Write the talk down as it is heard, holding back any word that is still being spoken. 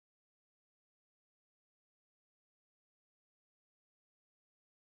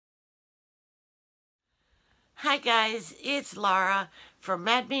Hi guys, it's Laura from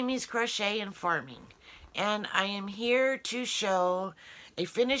Mad Mimi's Crochet and Farming, and I am here to show a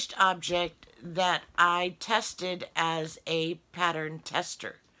finished object that I tested as a pattern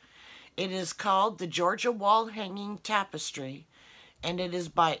tester. It is called the Georgia Wall Hanging Tapestry, and it is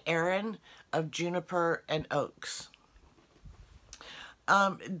by Erin of Juniper and Oaks.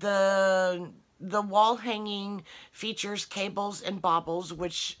 The wall hanging features cables and baubles,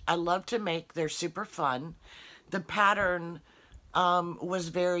 which I love to make. They're super fun. The pattern was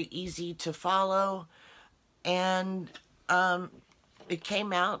very easy to follow, and it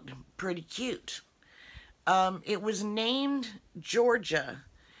came out pretty cute. It was named Georgia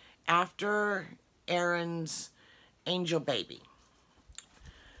after Erin's angel baby.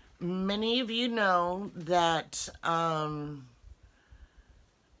 Many of you know that,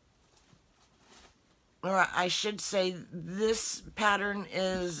 or I should say, this pattern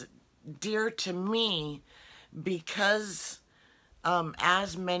is dear to me because,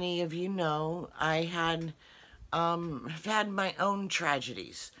 as many of you know, I have had my own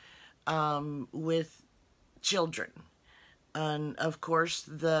tragedies with children, and of course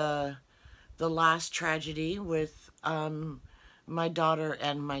the last tragedy with my daughter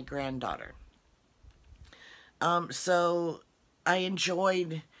and my granddaughter. So I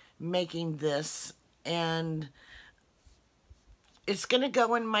enjoyed making this, and it's gonna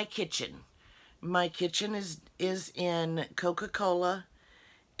go in my kitchen. My kitchen is in Coca-Cola,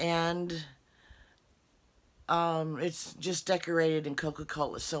 and it's just decorated in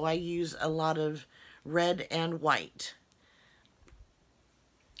Coca-Cola. So I use a lot of red and white.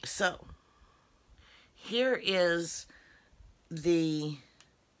 So here is the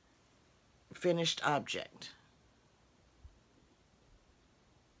finished object.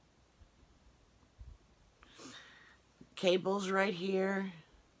 Cables right here.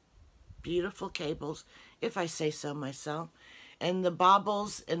 Beautiful cables, if I say so myself. And the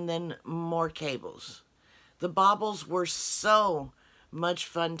baubles, and then more cables. The baubles were so much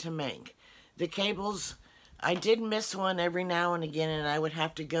fun to make. The cables, I did miss one every now and again, and I would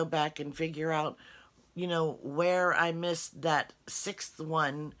have to go back and figure out, you know, where I missed that sixth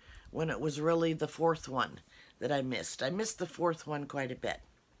one when it was really the fourth one that I missed. I missed the fourth one quite a bit.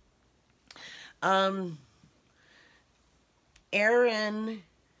 Erin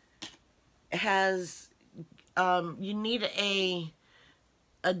has, you need a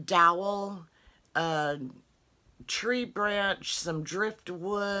dowel, a tree branch, some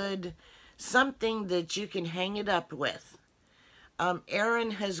driftwood, something that you can hang it up with.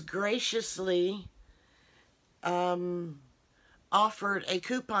 Erin has graciously offered a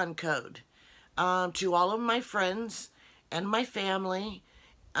coupon code to all of my friends and my family,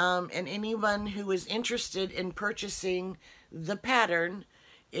 and anyone who is interested in purchasing the pattern.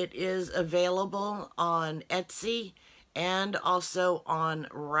 It is available on Etsy and also on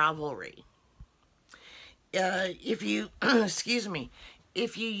Ravelry. If you, excuse me,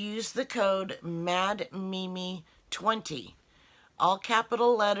 if you use the code MADMIMI20, all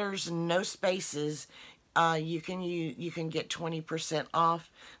capital letters, no spaces, you can get 20% off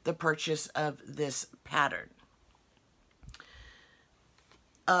the purchase of this pattern.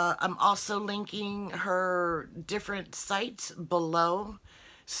 I'm also linking her different sites below,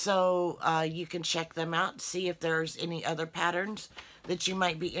 so you can check them out, see if there's any other patterns that you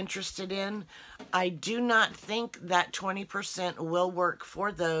might be interested in. I do not think that 20% will work for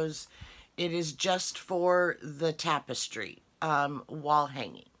those. It is just for the tapestry wall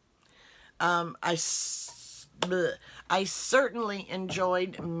hanging. I certainly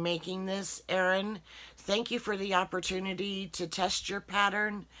enjoyed making this, Erin. Thank you for the opportunity to test your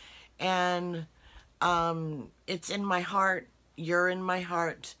pattern, and it's in my heart. You're in my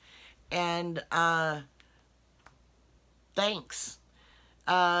heart, and thanks.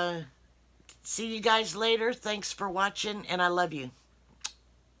 See you guys later. Thanks for watching, and I love you.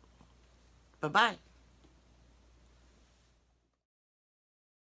 Bye-bye.